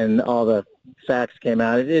and all the facts came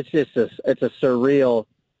out, it's a surreal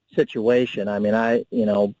situation. I mean,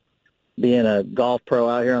 being a golf pro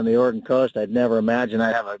out here on the Oregon coast, I'd never imagined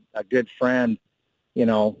I'd have a good friend,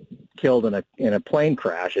 killed in a plane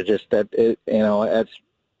crash. It's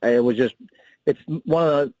one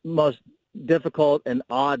of the most difficult and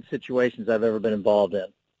odd situations I've ever been involved in.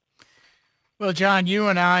 Well, John, you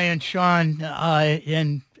and I and Sean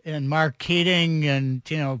and Mark Keating and,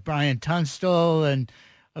 Brian Tunstall and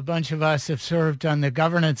a bunch of us have served on the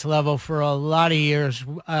governance level for a lot of years.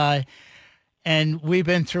 And we've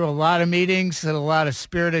been through a lot of meetings and a lot of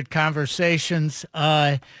spirited conversations.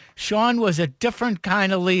 Sean was a different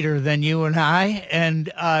kind of leader than you and I,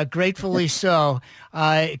 and gratefully so.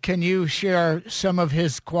 Can you share some of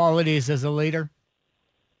his qualities as a leader?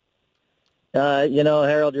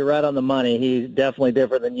 Harold, you're right on the money. He's definitely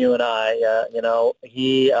different than you and I.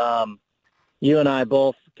 You and I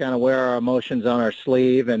both kind of wear our emotions on our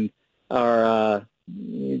sleeve and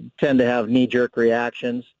tend to have knee-jerk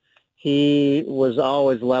reactions. He was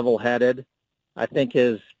always level-headed. I think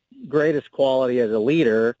his greatest quality as a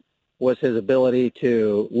leader was his ability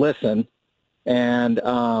to listen and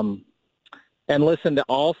listen to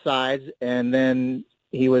all sides, and then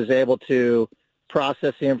he was able to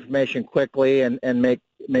process the information quickly and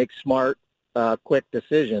make smart, quick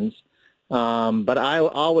decisions. But I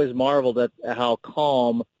always marveled at how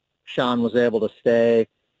calm Sean was able to stay,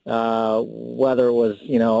 whether it was,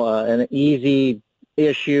 an easy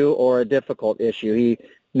issue or a difficult issue. He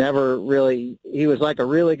was like a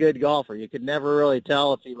really good golfer. You could never really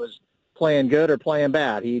tell if he was playing good or playing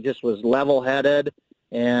bad. He just was level-headed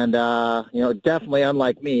and, definitely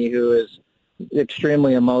unlike me, who is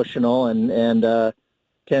extremely emotional and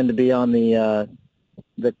tend to be on the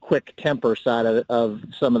quick temper side of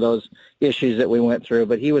some of those issues that we went through.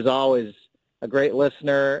 But he was always a great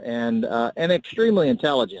listener and extremely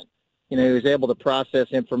intelligent. He was able to process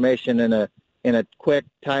information in a quick,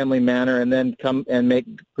 timely manner, and then come and make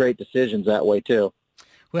great decisions that way too.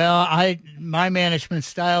 Well, my management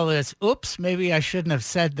style is, oops, maybe I shouldn't have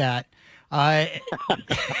said that. And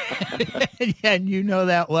you know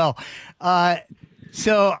that well.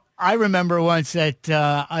 So I remember once that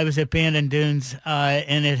I was at Bandon Dunes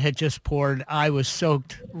and it had just poured. I was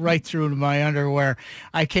soaked right through to my underwear.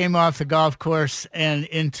 I came off the golf course and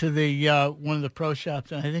into the one of the pro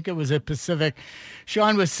shops, and I think it was at Pacific.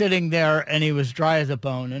 Sean was sitting there and he was dry as a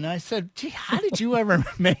bone. And I said, gee, how did you ever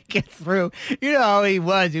make it through? You know how he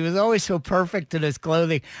was. He was always so perfect in his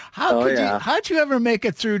clothing. How'd you ever make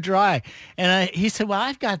it through dry? And he said, well,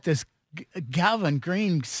 I've got this Galvin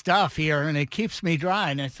Green stuff here and it keeps me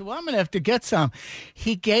dry. And I said, well, I'm going to have to get some.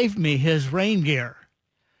 He gave me his rain gear.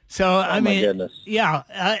 So, I mean, goodness. Yeah,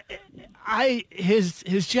 his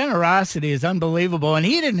generosity is unbelievable. And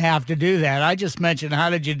he didn't have to do that. I just mentioned, how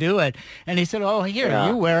did you do it? And he said, oh, here,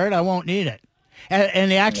 you wear it. I won't need it.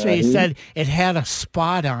 And he said it had a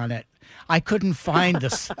spot on it. I couldn't find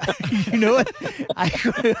this. You know what?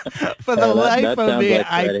 For the life of me,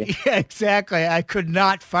 exactly. I could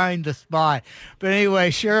not find the spot. But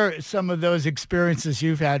anyway, share some of those experiences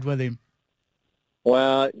you've had with him.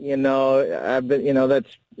 Well, I've been,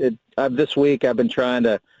 this week I've been trying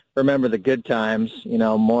to remember the good times,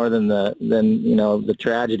 more than the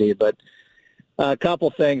tragedy. But a couple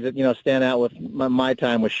things that stand out with my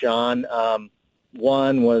time with Sean.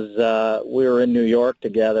 One was we were in New York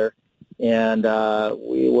together. And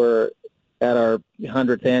we were at our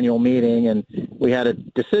 100th annual meeting, and we had a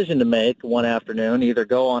decision to make one afternoon, either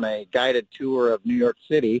go on a guided tour of New York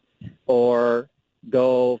City or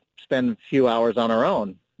go spend a few hours on our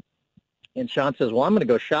own. And Sean says, well, I'm going to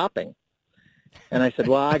go shopping. And I said,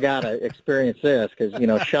 well, I got to experience this because,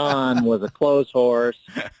 Sean was a clothes horse,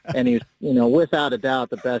 and he's, without a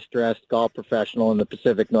doubt, the best-dressed golf professional in the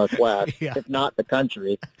Pacific Northwest, if not the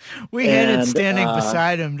country. We had it standing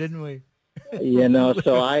beside him, didn't we?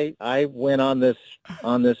 So I went on this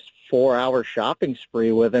 4-hour shopping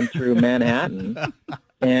spree with him through Manhattan,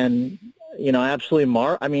 and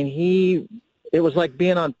absolutely it was like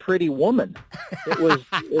being on Pretty Woman. It was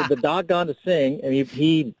the doggone thing, and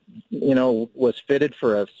he was fitted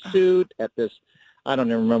for a suit at this, I don't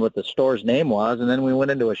even remember what the store's name was, and then we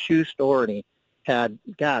went into a shoe store, and he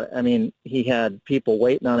had people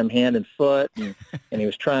waiting on him hand and foot, and he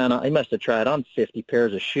was he must have tried on 50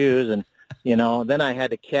 pairs of shoes, and then I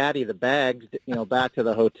had to caddy the bags, back to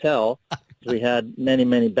the hotel. We had many,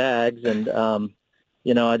 many bags, and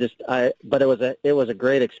but it was a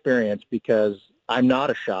great experience because I'm not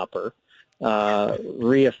a shopper.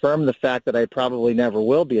 Reaffirmed the fact that I probably never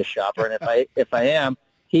will be a shopper, and if I am,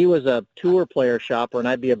 he was a tour player shopper, and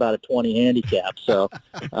I'd be about a 20 handicap. So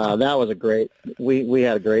that was we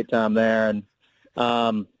had a great time there, and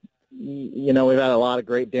we've had a lot of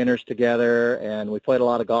great dinners together, and we played a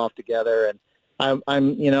lot of golf together, and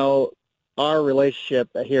our relationship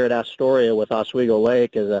here at Astoria with Oswego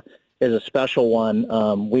Lake is a special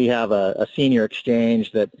one. We have a senior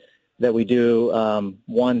exchange that we do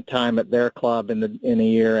one time at their club in a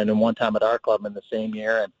year, and then one time at our club in the same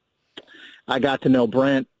year. And I got to know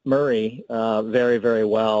Brent Murray very, very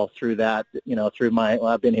well through that.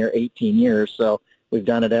 I've been here 18 years, so we've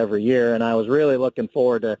done it every year, and I was really looking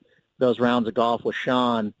forward to those rounds of golf with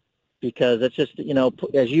Sean, because it's just,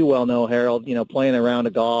 as you well know, Harold, playing a round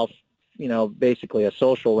of golf, basically a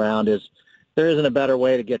social round there isn't a better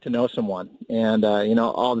way to get to know someone. And,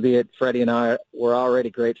 albeit Freddie and I were already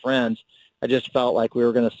great friends, I just felt like we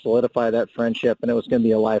were going to solidify that friendship, and it was going to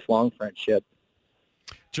be a lifelong friendship.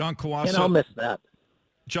 John Coasso. And I'll miss that.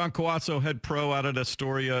 John Coasso, head pro out at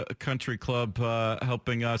Astoria Country Club,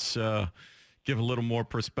 helping us give a little more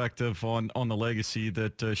perspective on the legacy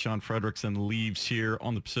that Sean Frederickson leaves here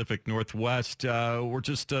on the Pacific Northwest. We're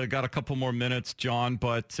just got a couple more minutes, John,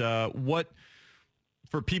 but what,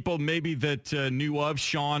 for people maybe that knew of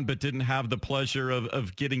Sean but didn't have the pleasure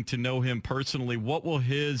of getting to know him personally, what will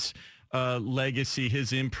his legacy,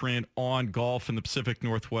 his imprint on golf in the Pacific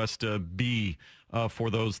Northwest be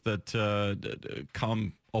for those that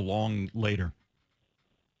come along later?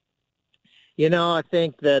 I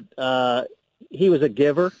think that he was a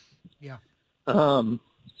giver. Yeah.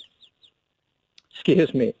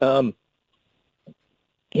 Excuse me.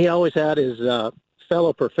 He always had his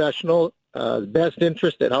fellow professional best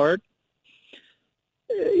interest at heart.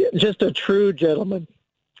 Just a true gentleman.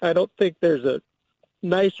 I don't think there's a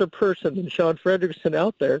nicer person than Sean Frederickson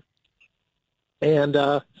out there. And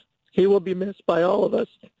he will be missed by all of us.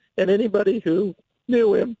 And anybody who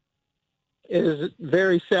knew him is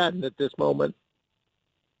very saddened at this moment.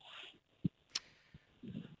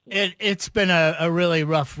 It's been a really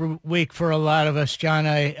rough week for a lot of us, John.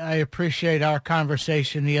 I appreciate our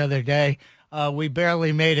conversation the other day. We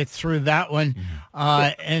barely made it through that one.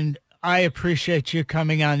 And I appreciate you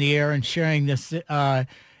coming on the air and sharing this,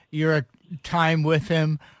 your time with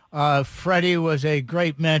him. Freddie was a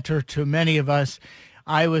great mentor to many of us.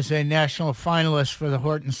 I was a national finalist for the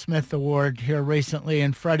Horton Smith Award here recently,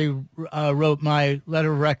 and Freddie wrote my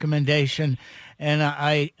letter of recommendation, and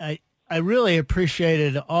I really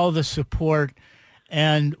appreciated all the support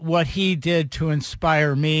and what he did to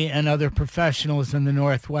inspire me and other professionals in the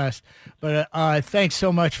Northwest. But thanks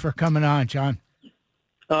so much for coming on, John.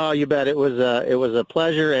 Oh, you bet. It was a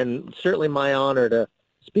pleasure and certainly my honor to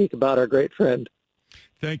speak about our great friend.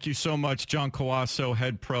 Thank you so much, John Coasso,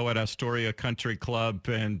 head pro at Astoria Country Club,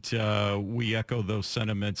 and we echo those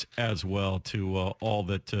sentiments as well to all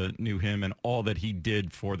that knew him and all that he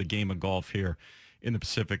did for the game of golf here in the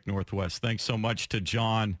Pacific Northwest. Thanks so much to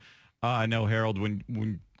John. I know, Harold,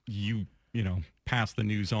 when you passed the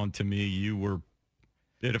news on to me,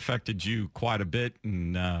 it affected you quite a bit,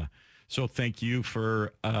 and so thank you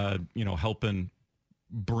for helping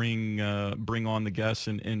bring on the guests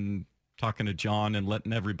and talking to John and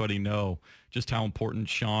letting everybody know just how important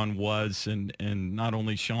Sean was, and not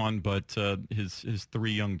only Sean, but his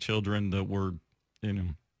 3 young children that were,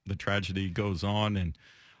 the tragedy goes on. And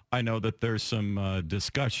I know that there's some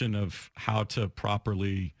discussion of how to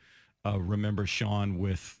properly remember Sean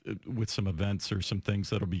with some events or some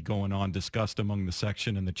things that'll be going on, discussed among the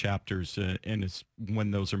section and the chapters, and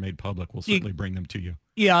when those are made public, we'll certainly bring them to you.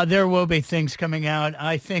 Yeah, there will be things coming out.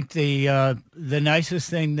 I think the nicest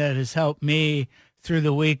thing that has helped me through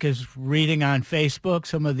the week is reading on Facebook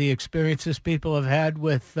some of the experiences people have had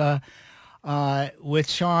with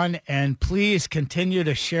Sean, and please continue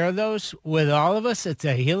to share those with all of us. It's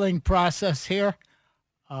a healing process here.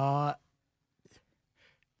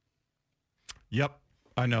 Yep,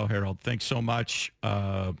 I know, Harold. Thanks so much.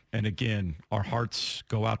 And again, our hearts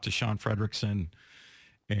go out to Sean Fredrickson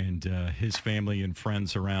and his family and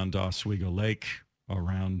friends around Oswego Lake,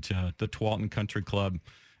 around the Tualatin Country Club,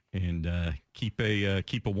 and keep a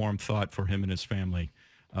warm thought for him and his family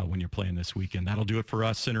when you're playing this weekend. That'll do it for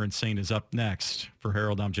us. Sinner and Saint is up next. For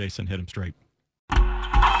Harold, I'm Jason. Hit him straight.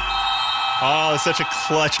 Oh, such a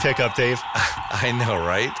clutch pickup, Dave. I know,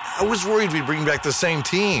 right? I was worried we'd bring back the same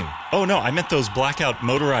team. Oh, no, I meant those blackout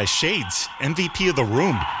motorized shades. MVP of the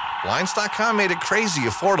room. Blinds.com made it crazy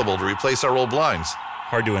affordable to replace our old blinds.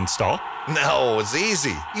 Hard to install? No, it's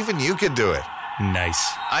easy. Even you could do it.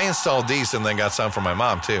 Nice. I installed these and then got some for my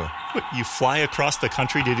mom, too. What, you fly across the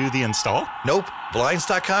country to do the install? Nope.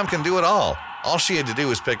 Blinds.com can do it all. All she had to do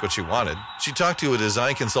was pick what she wanted. She talked to a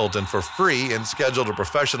design consultant for free and scheduled a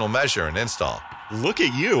professional measure and install. Look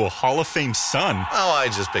at you, Hall of Fame son. Oh, I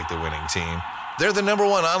just picked the winning team. They're the #1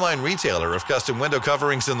 online retailer of custom window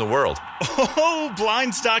coverings in the world. Oh,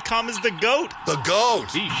 Blinds.com is the GOAT. The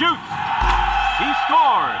GOAT. He shoots. He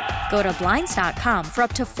scores. Go to Blinds.com for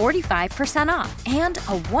up to 45% off and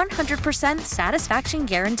a 100% satisfaction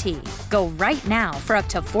guarantee. Go right now for up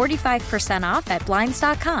to 45% off at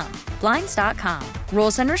Blinds.com. Blinds.com.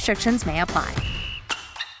 Rules and restrictions may apply.